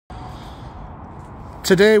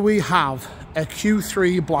Today we have a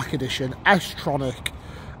Q3 Black Edition S-Tronic,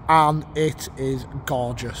 and it is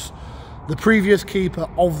gorgeous. The previous keeper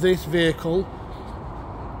of this vehicle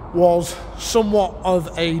was somewhat of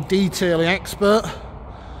a detailing expert,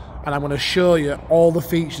 and I'm going to show you all the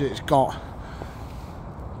features it's got.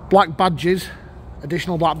 Black badges,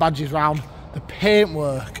 additional black badges round. The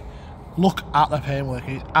paintwork, look at the paintwork,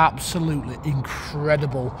 it's absolutely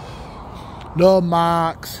incredible. No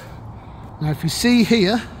marks. Now if you see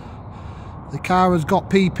here, the car has got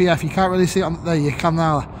PPF. You can't really see it on there, you can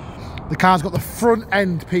now. The car's got the front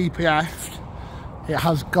end PPF'd. It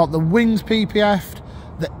has got the wings PPF'd,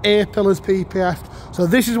 the A-pillars PPF'd. So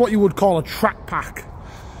this is what you would call a track pack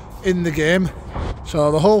in the game.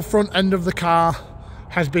 So the whole front end of the car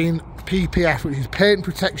has been PPF, which is paint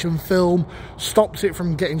protection film, stops it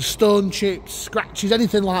from getting stone chips, scratches,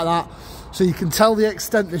 anything like that. So you can tell the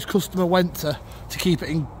extent this customer went to keep it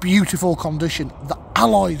in beautiful condition. The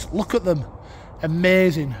alloys, look at them,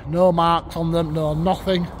 amazing. No marks on them, no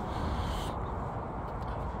nothing.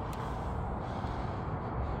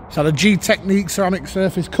 So the G-Technique ceramic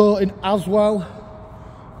surface coating as well,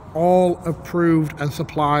 all approved and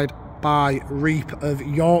supplied by Reap of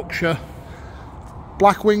Yorkshire.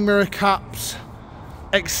 Black wing mirror caps,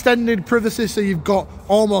 extended privacy, so you've got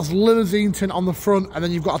almost limousine tint on the front, and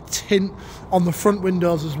then you've got a tint on the front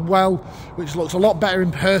windows as well, which looks a lot better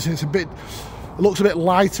in person. It looks a bit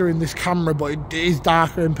lighter in this camera, but it is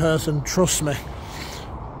darker in person, trust me.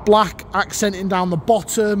 Black accenting down the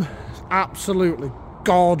bottom, absolutely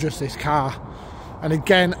gorgeous this car. And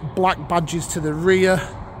again, black badges to the rear.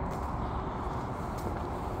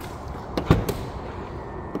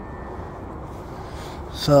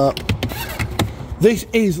 So this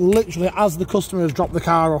is literally, as the customer has dropped the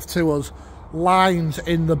car off to us, lines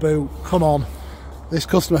in the boot. Come on, this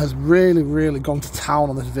customer has really gone to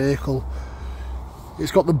town on this vehicle.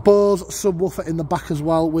 It's got the Bose subwoofer in the back as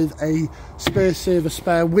well, with a space saver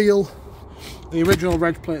spare wheel. The original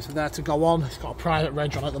reg plates are there to go on. It's got a private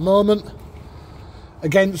reg on at the moment.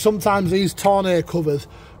 Again, sometimes these tonneau covers,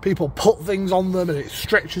 people put things on them and it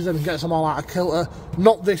stretches them and gets them all out of kilter.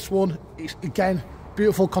 Not this one. It's, again,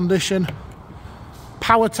 beautiful condition.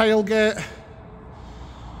 Power tailgate.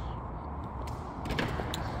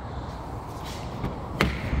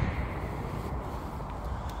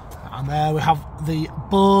 And there we have the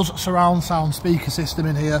Bose surround sound speaker system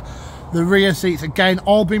in here. The rear seats, again,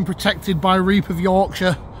 all been protected by Reap of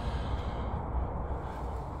Yorkshire.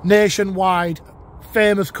 Nationwide,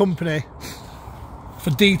 famous company for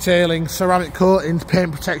detailing, ceramic coatings,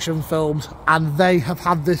 paint protection films, and they have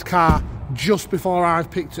had this car just before I've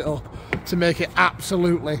picked it up to make it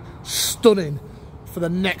absolutely stunning for the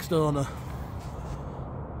next owner.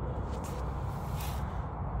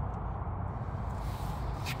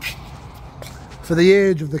 For the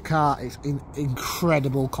age of the car, it's in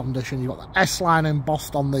incredible condition. You've got the S-line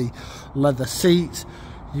embossed on the leather seats.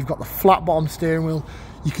 You've got the flat bottom steering wheel.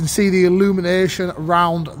 You can see the illumination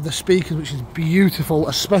around the speakers, which is beautiful,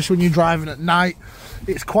 especially when you're driving at night.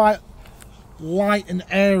 It's quite light and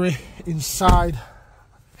airy inside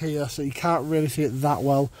here, so you can't really see it that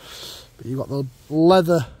well. But you've got the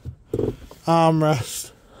leather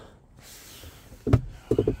armrest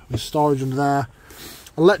with storage under there.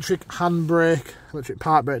 Electric handbrake, electric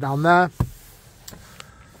park brake down there.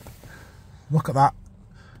 Look at that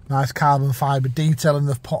nice carbon fibre detailing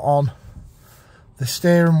they've put on. The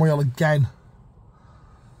steering wheel, again,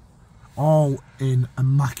 all in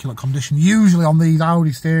immaculate condition. Usually on these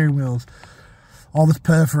Audi steering wheels, all this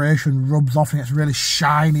perforation rubs off and it's really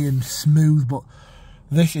shiny and smooth, but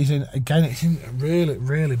this is in, again, it's in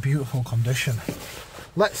really beautiful condition.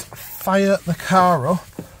 Let's fire the car up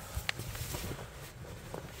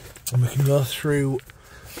and we can go through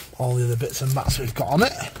all the other bits and bats we've got on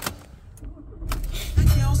it.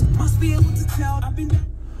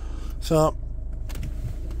 So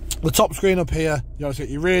the top screen up here, you obviously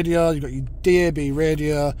got your radio, you've got your DAB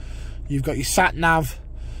radio, you've got your sat nav,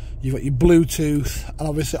 you've got your Bluetooth, and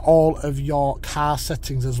obviously all of your car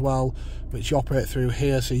settings as well, which you operate through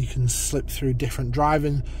here, so you can slip through different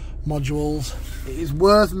driving modules. It is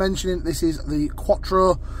worth mentioning this is the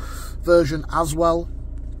Quattro version as well.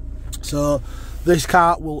 So this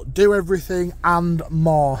car will do everything and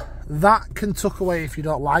more. That can tuck away if you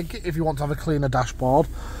don't like it, if you want to have a cleaner dashboard.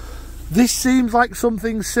 This seems like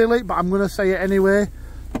something silly, but I'm going to say it anyway.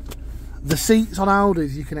 The seats on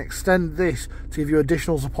Audis, you can extend this to give you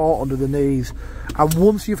additional support under the knees. And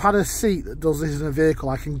once you've had a seat that does this in a vehicle,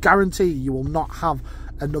 I can guarantee you will not have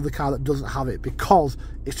another car that doesn't have it, because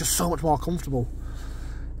it's just so much more comfortable.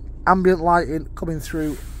 Ambient lighting coming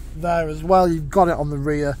through there as well. You've got it on the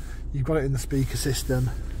rear. You've got it in the speaker system.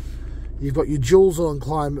 You've got your dual zone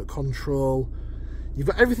climate control. You've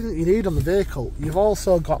got everything that you need on the vehicle. You've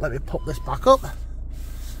also got, let me put this back up.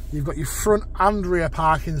 You've got your front and rear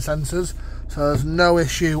parking sensors. So there's no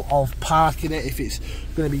issue of parking it. If it's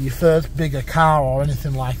going to be your first bigger car or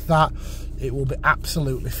anything like that, it will be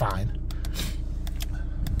absolutely fine.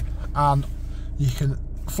 And you can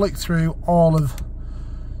flick through all of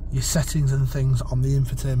your settings and things on the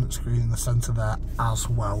infotainment screen in the centre there as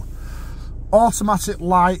well. Automatic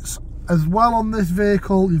lights as well on this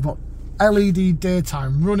vehicle. You've got LED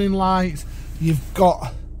daytime running lights. You've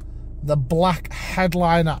got the black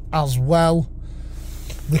headliner as well.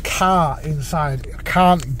 The car inside, I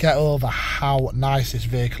can't get over how nice this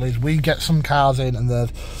vehicle is. We get some cars in and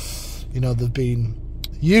they've been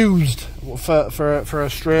used for a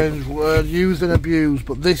strange word, used and abused,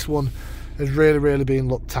 but this one has really been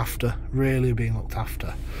looked after,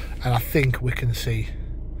 and I think we can see,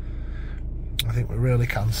 I think we really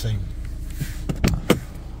can see.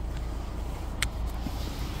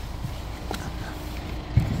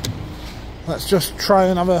 Let's just try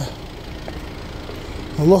and have a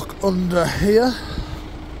look under here.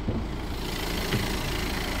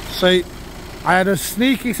 See, I had a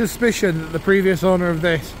sneaky suspicion that the previous owner of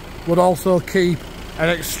this would also keep an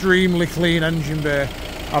extremely clean engine bay,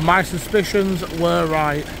 and my suspicions were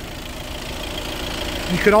right.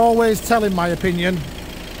 You can always tell, in my opinion,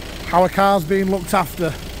 how a car's being looked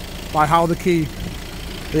after by how they keep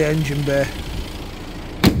the engine bay.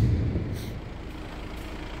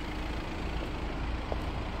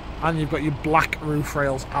 And you've got your black roof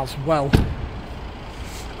rails as well.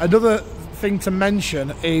 Another thing to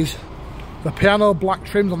mention is the piano black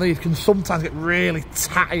trims on these can sometimes get really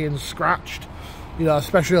tatty and scratched, you know,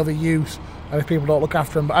 especially over use and if people don't look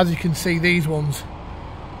after them. But as you can see, these ones,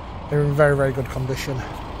 they're in very good condition.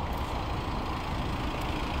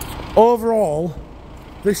 Overall,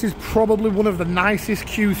 this is probably one of the nicest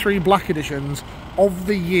Q3 Black Editions of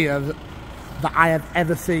the year that I have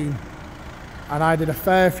ever seen. And I did a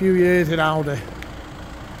fair few years in Audi.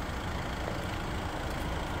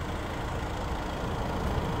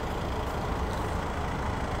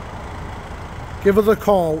 Give us a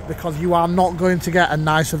call because you are not going to get a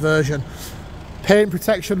nicer version. Paint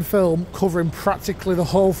protection film covering practically the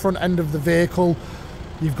whole front end of the vehicle.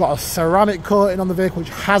 You've got a ceramic coating on the vehicle which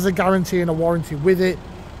has a guarantee and a warranty with it.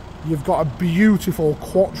 You've got a beautiful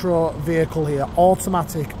quattro vehicle here,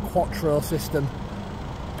 automatic quattro system.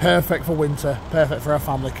 Perfect for winter, perfect for a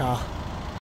family car.